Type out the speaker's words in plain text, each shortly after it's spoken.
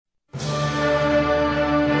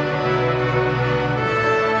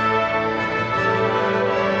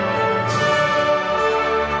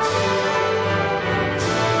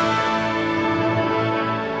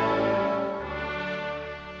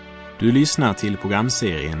Du lyssnar till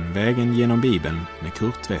programserien Vägen genom Bibeln med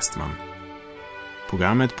Kurt Westman.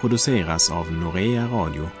 Programmet produceras av Norea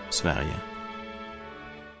Radio, Sverige.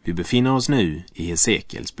 Vi befinner oss nu i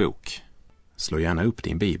Hesekiels bok. Slå gärna upp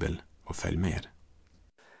din bibel och följ med.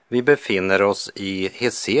 Vi befinner oss i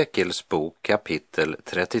Hesekiels bok kapitel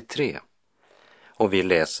 33 och vi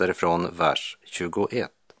läser från vers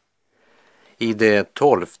 21. I det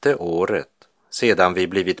 12:e året, sedan vi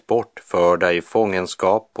blivit bortförda i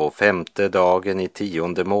fångenskap på 5:e dagen i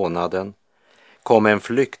 10:e månaden, kom en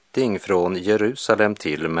flykting från Jerusalem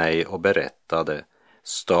till mig och berättade: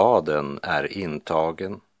 staden är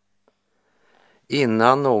intagen.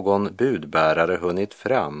 Innan någon budbärare hunnit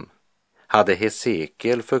fram hade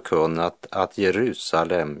Hesekiel förkunnat att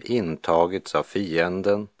Jerusalem intagits av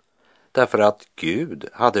fienden, därför att Gud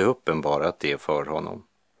hade uppenbarat det för honom.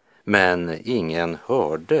 Men ingen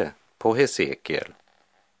hörde på Hesekiel.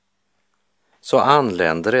 Så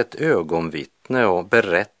anländer ett ögonvittne och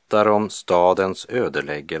berättar om stadens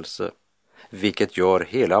ödeläggelse, vilket gör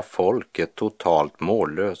hela folket totalt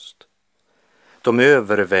mållöst. De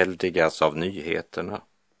överväldigas av nyheterna,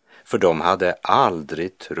 för de hade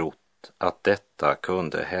aldrig trott att detta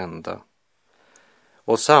kunde hända.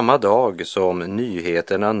 Och samma dag som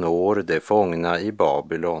nyheterna når de fångna i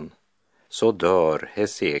Babylon, så dör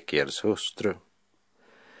Hesekiels hustru.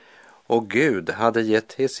 Och Gud hade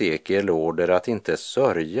gett Hesekiel order att inte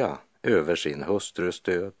sörja över sin hustrus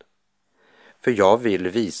död. För jag vill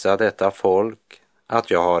visa detta folk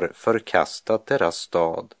att jag har förkastat deras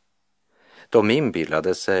stad. De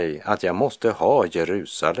inbillade sig att jag måste ha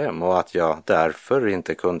Jerusalem och att jag därför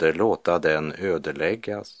inte kunde låta den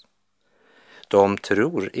ödeläggas. De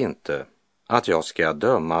tror inte att jag ska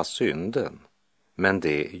döma synden, men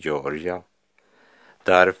det gör jag.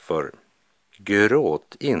 Därför,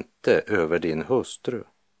 gråt inte över din hustru.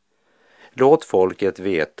 Låt folket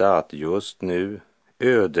veta att just nu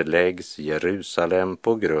ödeläggs Jerusalem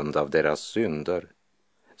på grund av deras synder.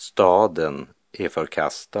 Staden är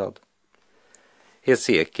förkastad.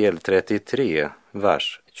 Hesekiel 33,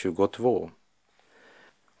 vers 22.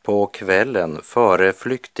 På kvällen före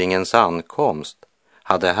flyktingens ankomst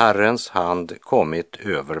hade Herrens hand kommit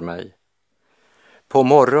över mig. På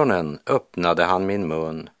morgonen öppnade han min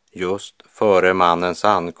mun just före mannens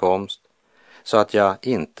ankomst, så att jag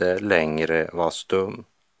inte längre var stum.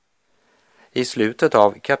 I slutet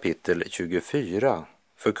av kapitel 24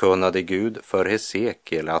 förkunnade Gud för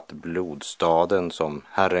Hesekiel att blodstaden, som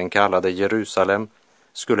Herren kallade Jerusalem,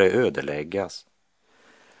 skulle ödeläggas.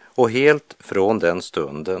 Och helt från den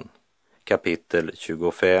stunden, kapitel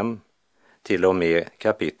 25 till och med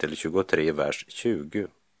kapitel 23, vers 20,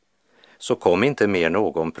 så kom inte mer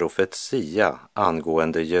någon profetia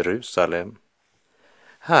angående Jerusalem.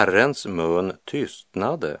 Herrens mun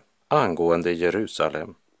tystnade angående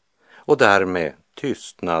Jerusalem, och därmed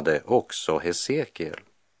tystnade också Hesekiel.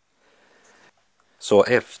 Så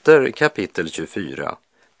efter kapitel 24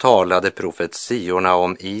 talade profetiorna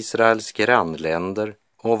om Israels grannländer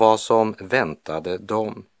och vad som väntade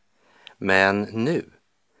dem. Men nu,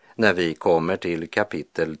 när vi kommer till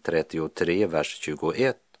kapitel 33, vers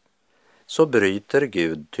 21, så bryter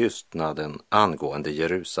Gud tystnaden angående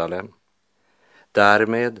Jerusalem.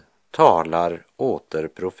 Därmed talar åter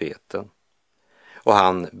profeten, och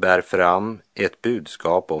han bär fram ett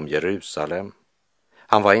budskap om Jerusalem.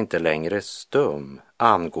 Han var inte längre stum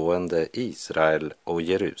angående Israel och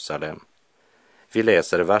Jerusalem. Vi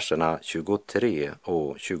läser verserna 23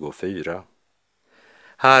 och 24.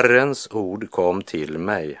 Herrens ord kom till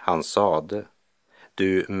mig, han sade: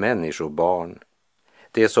 du människobarn,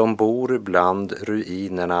 det som bor bland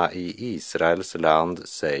ruinerna i Israels land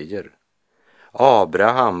säger: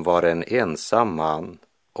 Abraham var en ensam man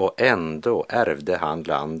och ändå ärvde han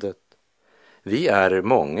landet. Vi är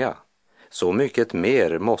många, så mycket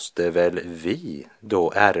mer måste väl vi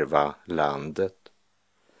då ärva landet.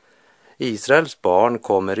 Israels barn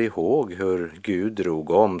kommer ihåg hur Gud drog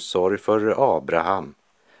omsorg för Abraham,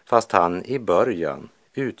 fast han i början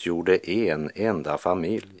utgjorde en enda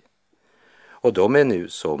familj. Och de är nu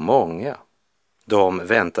så många. De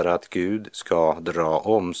väntar att Gud ska dra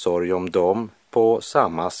omsorg om dem på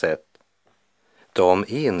samma sätt. De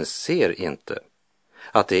inser inte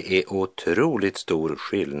att det är otroligt stor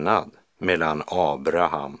skillnad mellan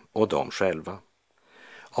Abraham och dem själva.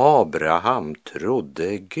 Abraham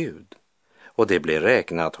trodde Gud, och det blev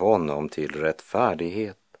räknat honom till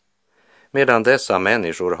rättfärdighet, medan dessa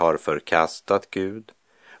människor har förkastat Gud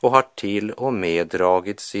och har till och med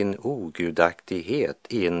dragit sin ogudaktighet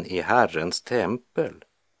in i Herrens tempel.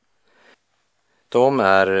 De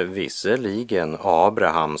är visserligen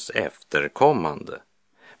Abrahams efterkommande,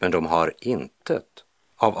 men de har intet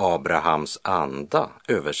av Abrahams anda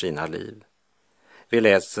över sina liv. Vi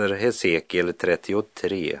läser Hesekiel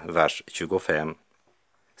 33, vers 25.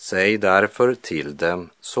 Säg därför till dem,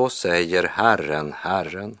 så säger Herren,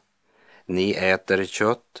 Herren. Ni äter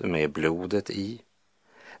kött med blodet i.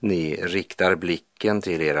 Ni riktar blicken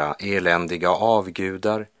till era eländiga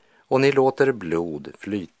avgudar och ni låter blod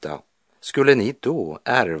flyta. Skulle ni då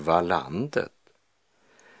ärva landet?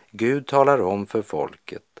 Gud talar om för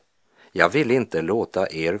folket, jag vill inte låta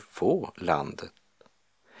er få landet.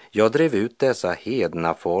 Jag drev ut dessa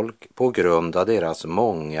hedna folk på grund av deras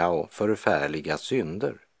många och förfärliga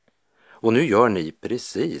synder. Och nu gör ni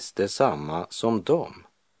precis detsamma som dem.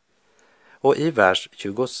 Och i vers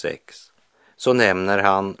 26 så nämner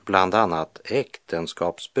han bland annat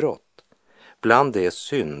äktenskapsbrott, bland de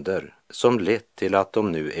synder som lett till att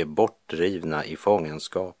de nu är bortdrivna i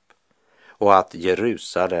fångenskap och att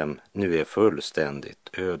Jerusalem nu är fullständigt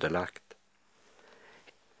ödelagt.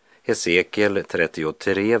 Hesekiel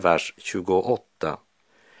 33, vers 28.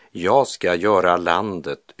 Jag ska göra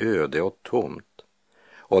landet öde och tomt,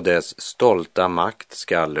 och dess stolta makt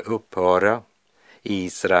skall upphöra.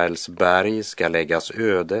 Israels berg ska läggas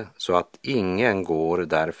öde så att ingen går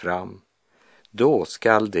där fram. Då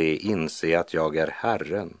skall de inse att jag är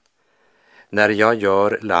Herren, när jag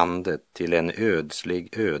gör landet till en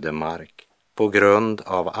ödslig ödemark på grund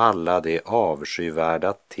av alla de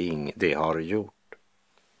avskyvärda ting de har gjort.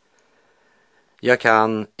 Jag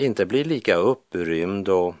kan inte bli lika upprymd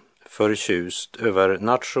och förtjust över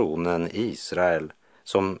nationen Israel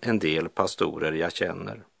som en del pastorer jag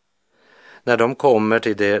känner. När de kommer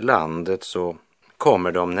till det landet så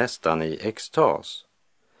kommer de nästan i extas.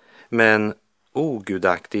 Men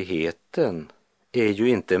ogudaktigheten är ju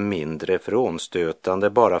inte mindre frånstötande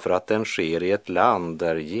bara för att den sker i ett land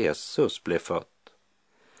där Jesus blev född.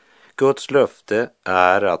 Guds löfte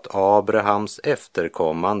är att Abrahams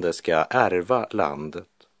efterkommande ska ärva landet.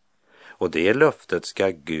 Och det löftet ska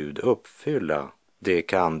Gud uppfylla, det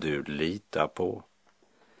kan du lita på.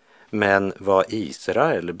 Men vad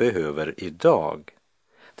Israel behöver idag,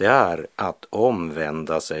 det är att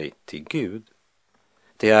omvända sig till Gud.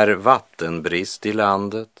 Det är vattenbrist i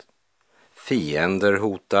landet. Fiender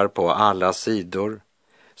hotar på alla sidor.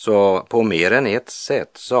 Så på mer än ett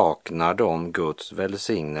sätt saknar de Guds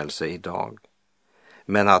välsignelse idag.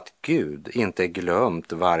 Men att Gud inte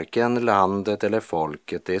glömt varken landet eller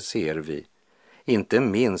folket, det ser vi. Inte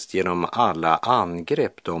minst genom alla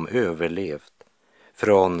angrepp de överlevt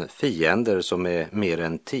från fiender som är mer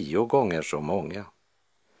än 10 gånger så många.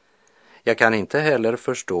 Jag kan inte heller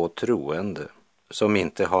förstå troende som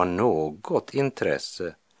inte har något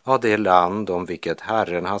intresse av det land om vilket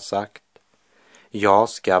Herren har sagt: jag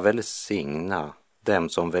ska välsigna dem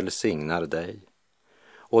som välsignar dig,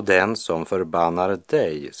 och den som förbannar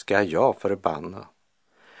dig ska jag förbanna,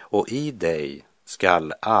 och i dig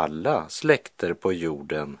skall alla släkter på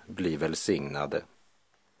jorden bli välsignade.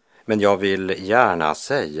 Men jag vill gärna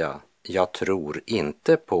säga, jag tror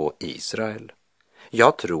inte på Israel.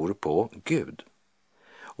 Jag tror på Gud.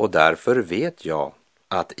 Och därför vet jag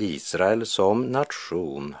att Israel som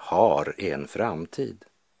nation har en framtid.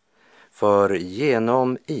 För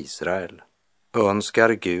genom Israel önskar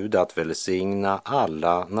Gud att välsigna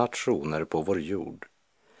alla nationer på vår jord.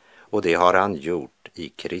 Och det har han gjort i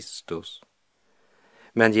Kristus.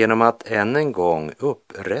 Men genom att än en gång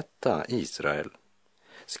upprätta Israel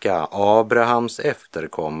ska Abrahams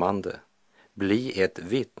efterkommande bli ett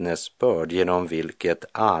vittnesbörd genom vilket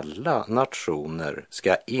alla nationer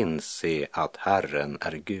ska inse att Herren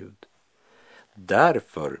är Gud.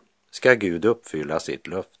 Därför ska Gud uppfylla sitt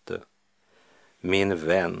löfte. Min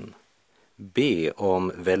vän, be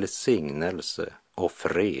om välsignelse och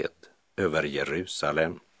fred över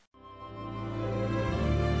Jerusalem.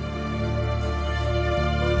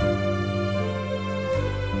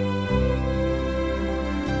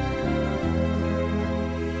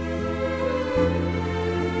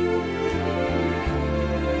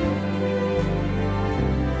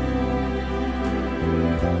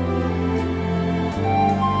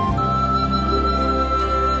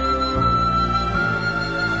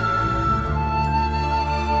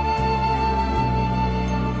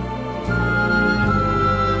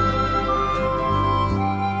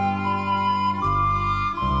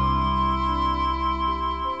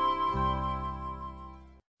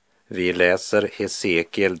 Vi läser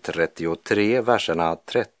Hesekiel 33, verserna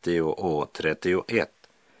 30 och 31.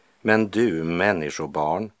 Men du,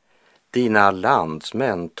 människobarn, dina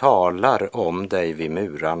landsmän talar om dig vid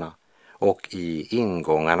murarna och i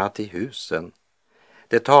ingångarna till husen.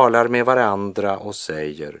 De talar med varandra och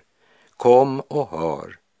säger: kom och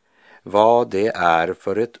hör, vad det är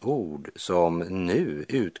för ett ord som nu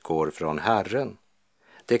utgår från Herren.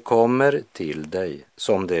 Det kommer till dig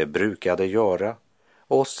som det brukade göra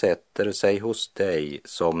och sätter sig hos dig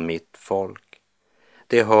som mitt folk.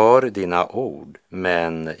 Det hör dina ord,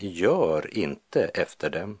 men gör inte efter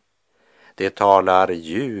dem. Det talar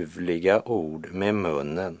ljuvliga ord med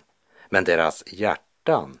munnen, men deras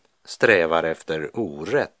hjärtan strävar efter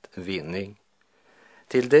orätt vinning.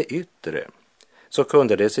 Till det yttre så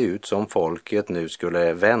kunde det se ut som folket nu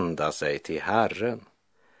skulle vända sig till Herren.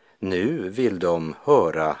 Nu vill de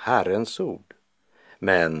höra Herrens ord,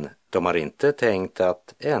 men de har inte tänkt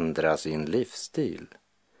att ändra sin livsstil.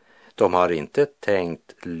 De har inte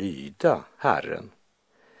tänkt lyda Herren.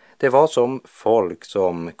 Det var som folk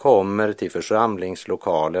som kommer till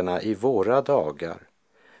församlingslokalerna i våra dagar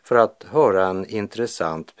för att höra en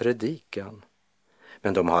intressant predikan.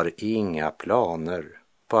 Men de har inga planer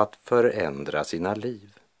på att förändra sina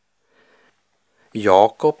liv.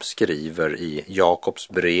 Jakob skriver i Jakobs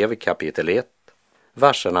brev kapitel 1,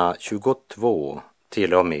 verserna 22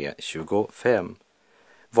 till och med 25.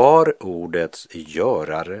 Var ordets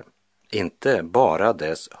görare, inte bara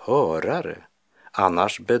dess hörare,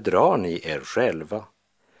 annars bedrar ni er själva.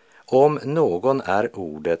 Om någon är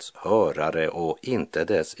ordets hörare och inte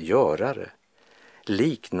dess görare,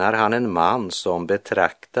 liknar han en man som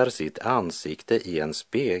betraktar sitt ansikte i en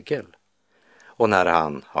spegel. Och när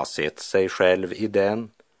han har sett sig själv i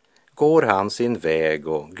den, går han sin väg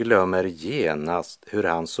och glömmer genast hur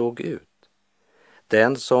han såg ut.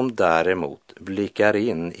 Den som däremot blickar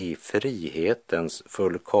in i frihetens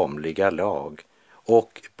fullkomliga lag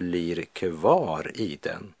och blir kvar i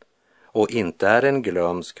den, och inte är en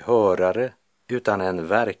glömsk hörare utan en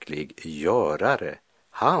verklig görare,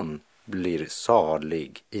 han blir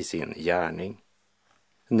salig i sin gärning.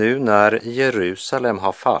 Nu när Jerusalem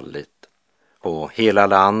har fallit och hela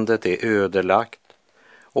landet är ödelagt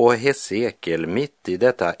och Hesekiel mitt i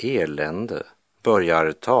detta elände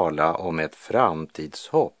börjar tala om ett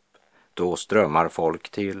framtidshopp, då strömmar folk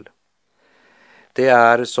till. Det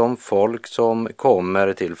är som folk som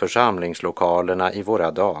kommer till församlingslokalerna i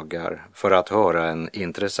våra dagar för att höra en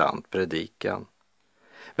intressant predikan,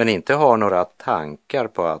 men inte har några tankar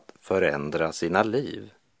på att förändra sina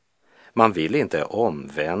liv. Man vill inte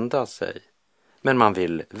omvända sig, men man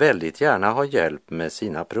vill väldigt gärna ha hjälp med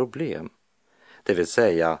sina problem. Det vill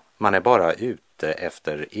säga, man är bara ute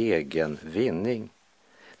efter egen vinning.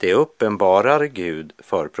 Det uppenbarar Gud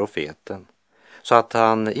för profeten, så att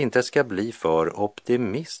han inte ska bli för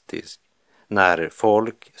optimistisk när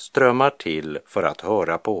folk strömmar till för att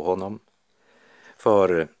höra på honom.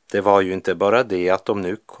 För det var ju inte bara det att de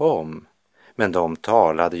nu kom, men de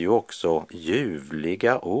talade ju också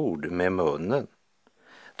ljuvliga ord med munnen.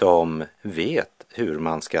 De vet hur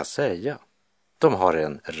man ska säga. De har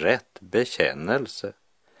en rätt bekännelse,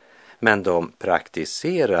 men de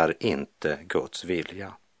praktiserar inte Guds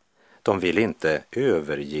vilja. De vill inte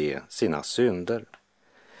överge sina synder.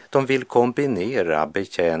 De vill kombinera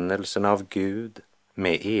bekännelsen av Gud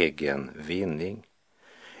med egen vinning.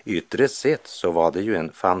 Yttre sett så var det ju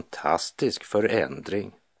en fantastisk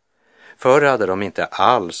förändring. Förr hade de inte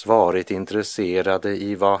alls varit intresserade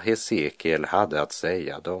i vad Hesekiel hade att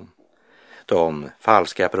säga dem. De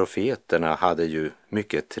falska profeterna hade ju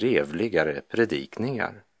mycket trevligare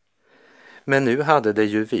predikningar. Men nu hade det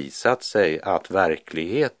ju visat sig att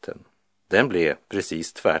verkligheten, den blev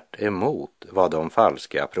precis tvärt emot vad de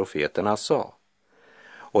falska profeterna sa.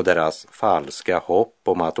 Och deras falska hopp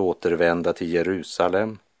om att återvända till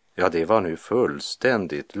Jerusalem, ja, det var nu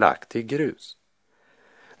fullständigt lagt i grus.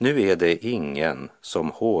 Nu är det ingen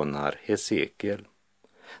som hånar Hesekiel.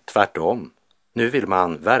 Tvärtom, nu vill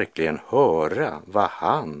man verkligen höra vad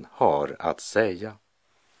han har att säga.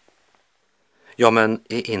 Ja, men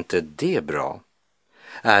är inte det bra?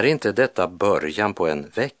 Är inte detta början på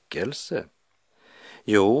en väckelse?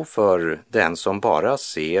 Jo, för den som bara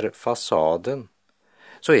ser fasaden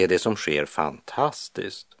så är det som sker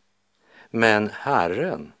fantastiskt. Men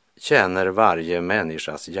Herren känner varje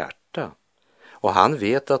människas hjärta och han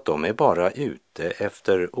vet att de är bara ute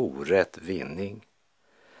efter orätt vinning.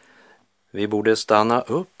 Vi borde stanna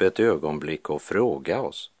upp ett ögonblick och fråga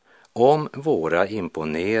oss om våra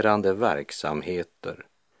imponerande verksamheter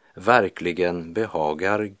verkligen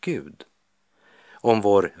behagar Gud. Om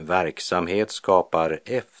vår verksamhet skapar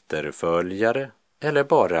efterföljare eller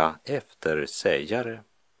bara eftersägare.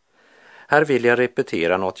 Här vill jag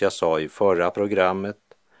repetera något jag sa i förra programmet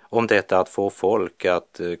om detta att få folk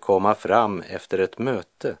att komma fram efter ett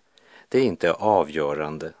möte. Det är inte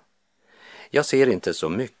avgörande. Jag ser inte så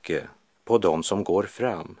mycket på de som går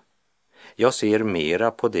fram. Jag ser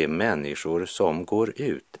mera på de människor som går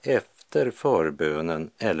ut efter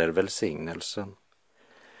förbönen eller välsignelsen.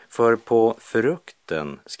 För på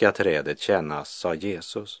frukten ska trädet kännas, sa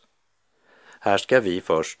Jesus. Här ska vi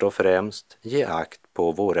först och främst ge akt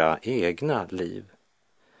på våra egna liv.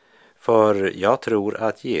 För jag tror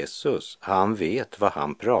att Jesus, han vet vad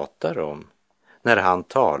han pratar om när han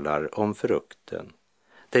talar om frukten,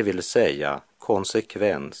 det vill säga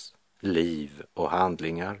konsekvens, liv och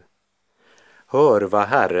handlingar. Hör vad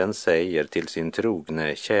Herren säger till sin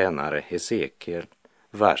trogne tjänare Hesekiel,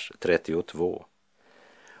 vers 32.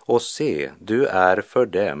 Och se, du är för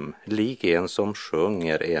dem lik en som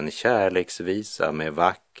sjunger en kärleksvisa med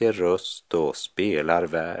vacker röst och spelar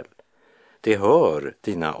väl. De hör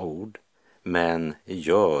dina ord, men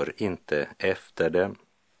gör inte efter dem.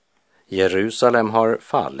 Jerusalem har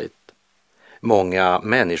fallit. Många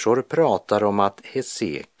människor pratar om att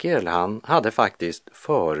Hesekiel, han hade faktiskt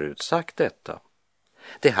förutsagt detta.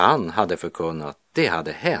 Det han hade förkunnat, det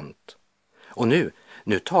hade hänt. Och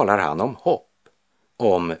nu talar han om hopp,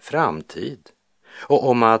 om framtid och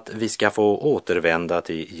om att vi ska få återvända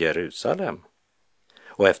till Jerusalem.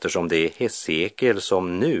 Och eftersom det är Hesekiel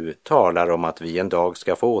som nu talar om att vi en dag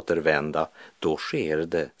ska få återvända, då sker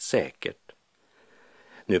det säkert.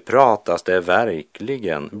 Nu pratas det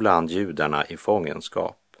verkligen bland judarna i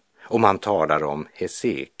fångenskap och man talar om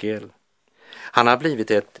Hesekiel. Han har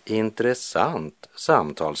blivit ett intressant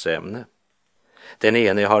samtalsämne. Den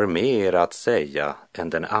ene har mer att säga än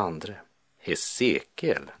den andra.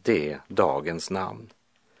 Hesekiel, det är dagens namn.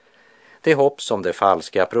 Det hopp som de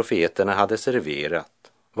falska profeterna hade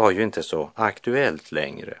serverat var ju inte så aktuellt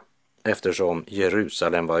längre, eftersom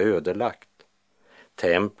Jerusalem var ödelagt.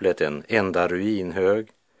 Templet en enda ruinhög,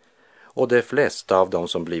 och de flesta av dem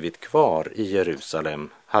som blivit kvar i Jerusalem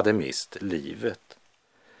hade mist livet.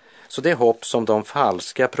 Så det hopp som de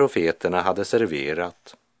falska profeterna hade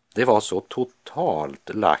serverat, det var så totalt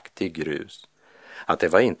lagt i grus att det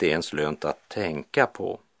var inte ens lönt att tänka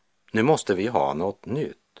på. Nu måste vi ha något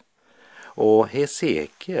nytt. Och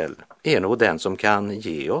Hesekiel är nog den som kan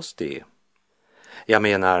ge oss det. Jag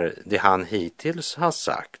menar, det han hittills har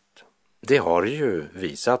sagt, det har ju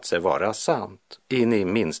visat sig vara sant in i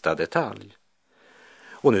minsta detalj.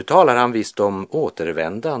 Och nu talar han visst om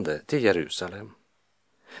återvändande till Jerusalem.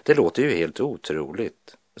 Det låter ju helt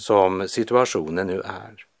otroligt som situationen nu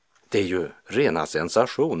är. Det är ju rena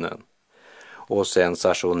sensationen. Och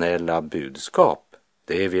sensationella budskap,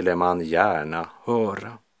 det ville man gärna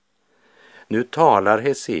höra. Nu talar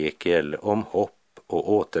Hesekiel om hopp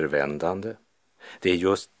och återvändande. Det är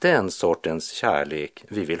just den sortens kärlek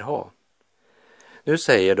vi vill ha. Nu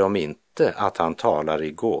säger de inte att han talar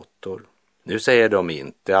i gåtor. Nu säger de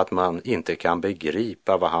inte att man inte kan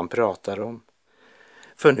begripa vad han pratar om.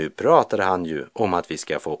 För nu pratar han ju om att vi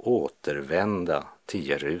ska få återvända till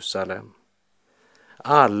Jerusalem.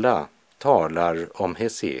 Alla talar om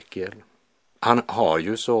Hesekiel. Han har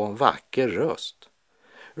ju så vacker röst.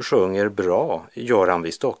 Sjunger bra, gör han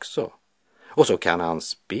visst också. Och så kan han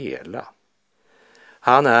spela.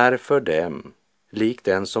 Han är för dem lik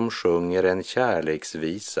den som sjunger en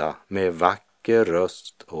kärleksvisa med vacker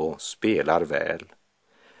röst och spelar väl.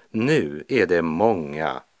 Nu är det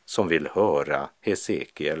många som vill höra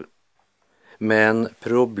Hesekiel. Men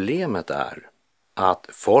problemet är att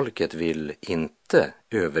folket vill inte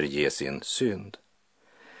överge sin synd.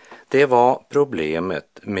 Det var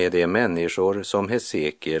problemet med de människor som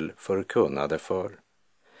Hesekiel förkunnade för.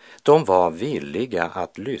 De var villiga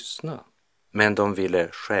att lyssna, men de ville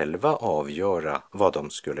själva avgöra vad de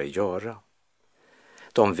skulle göra.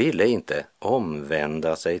 De ville inte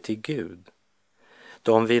omvända sig till Gud.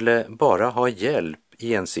 De ville bara ha hjälp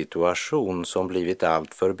i en situation som blivit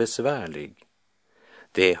allt för besvärlig.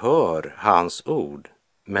 De hör hans ord,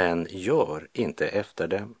 men gör inte efter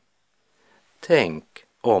dem. Tänk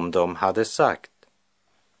om de hade sagt: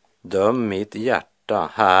 döm mitt hjärta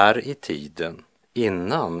här i tiden,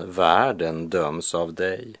 innan världen döms av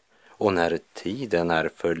dig, och när tiden är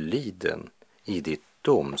förliden i ditt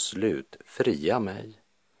domslut, fria mig.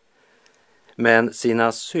 Men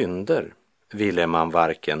sina synder ville man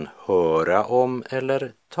varken höra om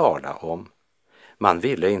eller tala om. Man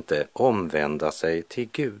ville inte omvända sig till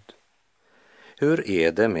Gud. Hur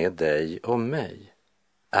är det med dig och mig?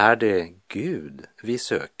 Är det Gud vi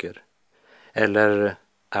söker? Eller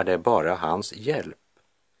är det bara hans hjälp,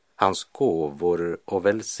 hans gåvor och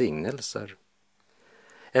välsignelser?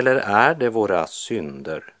 Eller är det våra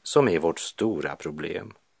synder som är vårt stora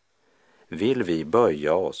problem? Vill vi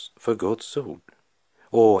böja oss för Guds ord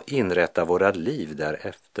och inrätta våra liv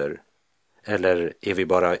därefter? Eller är vi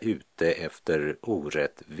bara ute efter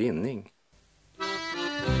orätt vinning?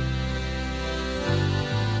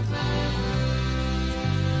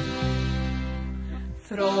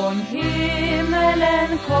 Från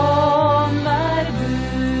himmelen kommer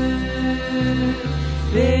bud,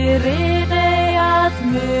 bered dig att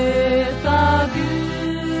möta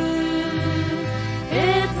Gud.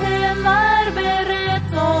 Ett hem är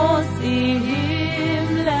berett oss i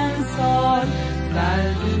himlens sal,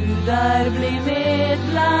 skall du där bli med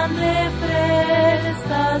bland de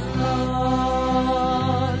frälstas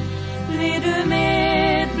tal. Blir du med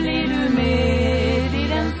i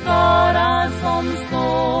den skara som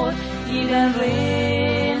står i den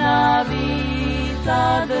rena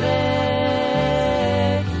vita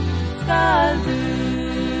dräkt, skall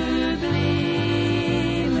du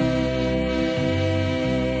bli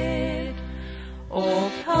med.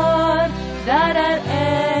 Och hör, där är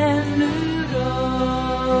ännu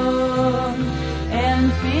rum,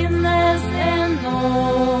 än finnes en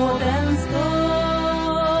nådens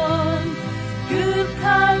stund. Gud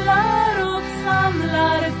kallar och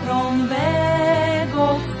samlar från väg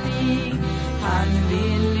och stig, han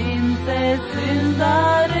vill inte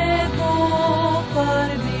syndare gå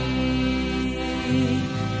förbi.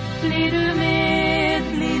 Blir du med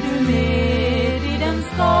i den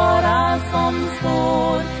skara som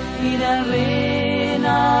står i den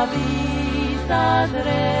rena vita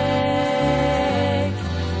dräkt,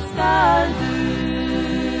 skall du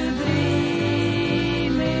bli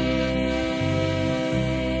med.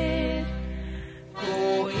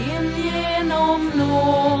 Gå in genom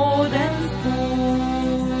nådens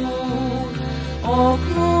port och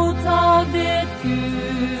mottag det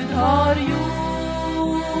Gud har gjort.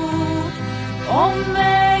 Om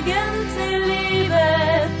vägen till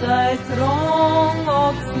livet är trång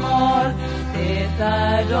och smal, det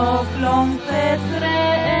är dock långt bättre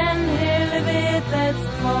än helvetets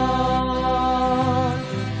kval.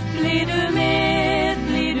 Blir du med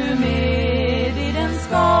i den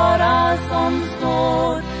skara som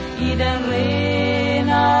står i den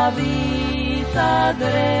rena vita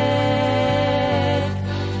dräkt,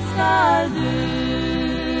 skall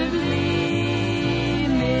du bli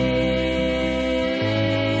med.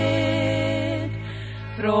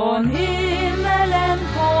 Från himmelen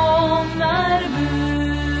kommer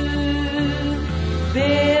bud,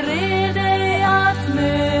 bered dig att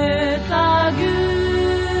möta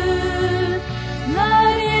Gud.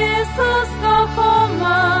 När Jesus ska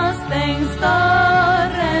komma stängs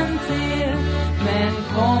dörren till, men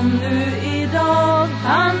kom nu idag,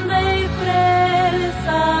 han dig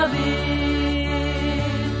frälsa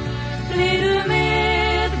vill. Blir du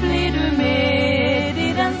med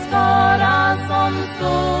i den skara som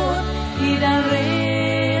står i den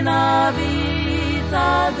rena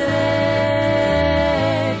vita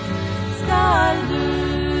dräkt, skall du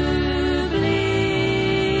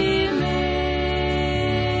bli med.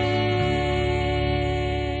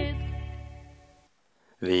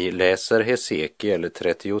 Vi läser Hesekiel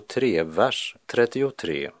 33, vers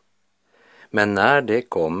 33. Men när det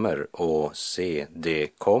kommer, och se, det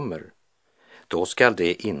kommer, då skall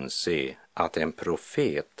de inse att en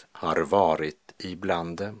profet har varit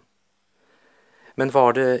ibland dem. Men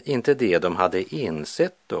var det inte det de hade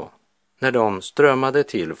insett då, när de strömmade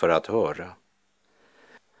till för att höra?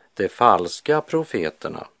 De falska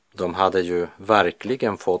profeterna, de hade ju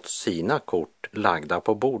verkligen fått sina kort lagda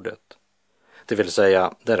på bordet. Det vill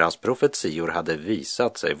säga, deras profetior hade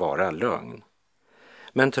visat sig vara lögn.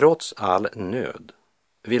 Men trots all nöd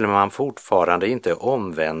vill man fortfarande inte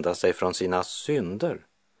omvända sig från sina synder,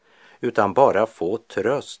 utan bara få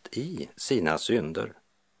tröst i sina synder.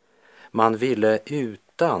 Man ville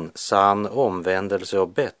utan sann omvändelse och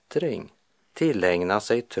bättring tillägna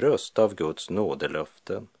sig tröst av Guds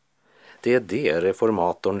nådelöften. Det är det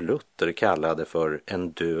reformatorn Luther kallade för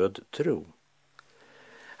en död tro.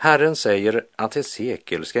 Herren säger att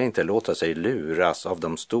Hesekiel ska inte låta sig luras av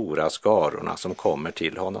de stora skarorna som kommer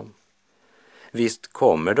till honom. Visst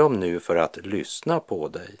kommer de nu för att lyssna på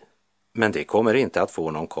dig, men det kommer inte att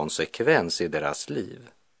få någon konsekvens i deras liv.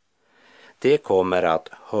 Det kommer att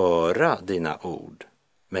höra dina ord,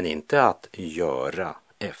 men inte att göra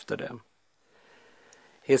efter dem.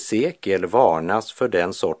 Hesekiel varnas för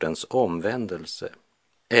den sortens omvändelse,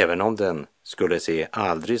 även om den skulle se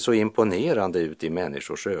aldrig så imponerande ut i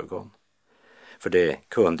människors ögon. För det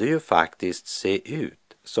kunde ju faktiskt se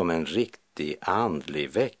ut som en riktig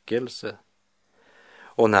andlig väckelse.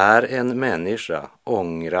 Och när en människa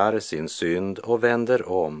ångrar sin synd och vänder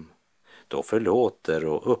om, då förlåter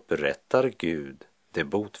och upprättar Gud det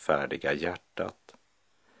botfärdiga hjärtat.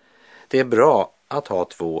 Det är bra att ha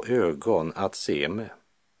 2 ögon att se med,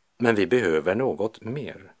 men vi behöver något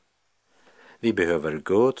mer. Vi behöver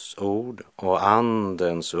Guds ord och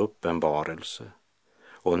andens uppenbarelse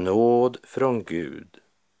och nåd från Gud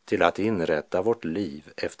till att inrätta vårt liv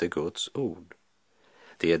efter Guds ord.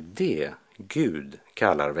 Det är det Gud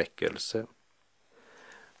kallar väckelse.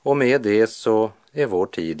 Och med det så är vår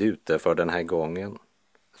tid ute för den här gången.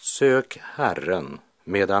 Sök Herren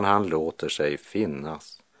medan han låter sig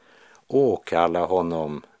finnas. Åkalla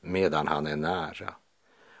honom medan han är nära.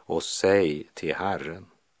 Och säg till Herren: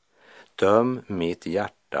 döm mitt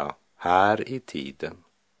hjärta här i tiden,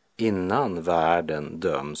 innan världen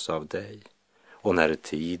döms av dig. Och när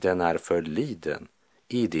tiden är förliden,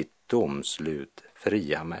 i ditt domslut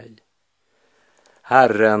fria mig.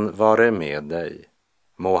 Herren vare med dig,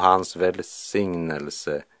 må hans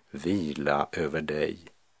välsignelse vila över dig.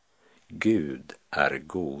 Gud är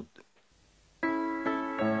god.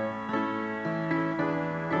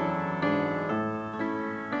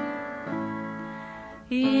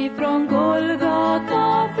 Ifrån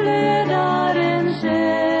Golgata flödar en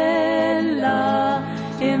källa,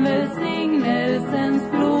 en välsignelsens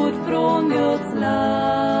flod från Guds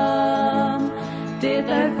lam. Det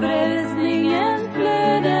är frälsningens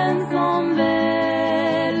flöden som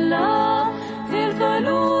välla till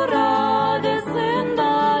förlorade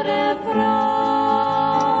syndare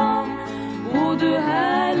fram. O du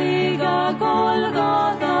härliga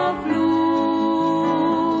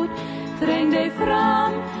Golgata-flod, träng dig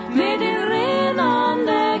fram med din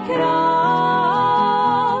renande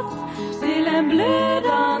kraft. Till en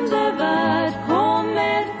blödande värld kom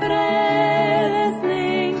med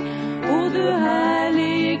frälsning. O du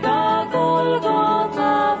härliga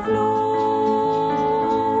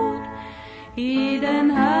Golgata-flod. I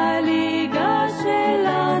den härliga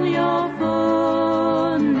källan jag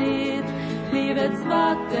funnit livets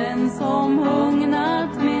vatten som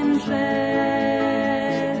hugnat min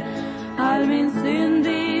själ. All min synd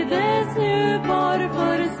i dess djup har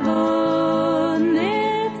försvunnit.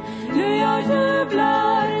 Nu jag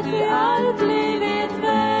jublar till allt blivit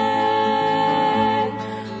väl.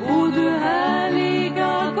 O du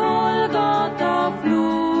härliga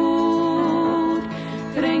Golgata-flod,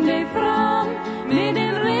 träng dig fram med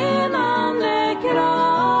din renande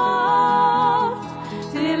kraft.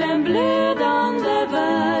 Till en blödande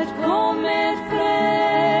värld kom med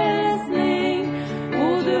frälsning.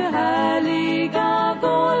 O du härliga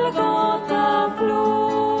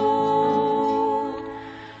Golgata-flod.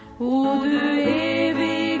 O du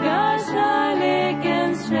eviga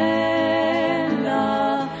kärlekens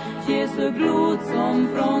källa, Jesu blod som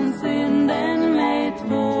från synden mig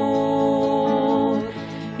tvår.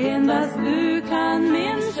 Endast du kan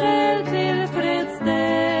min själ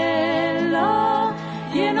tillfredsställa.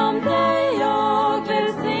 Genom dig jag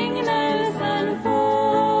välsignelsen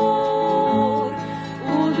får.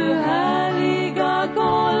 O du härliga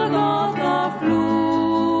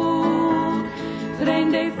Golgata-flod,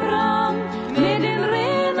 träng dig fram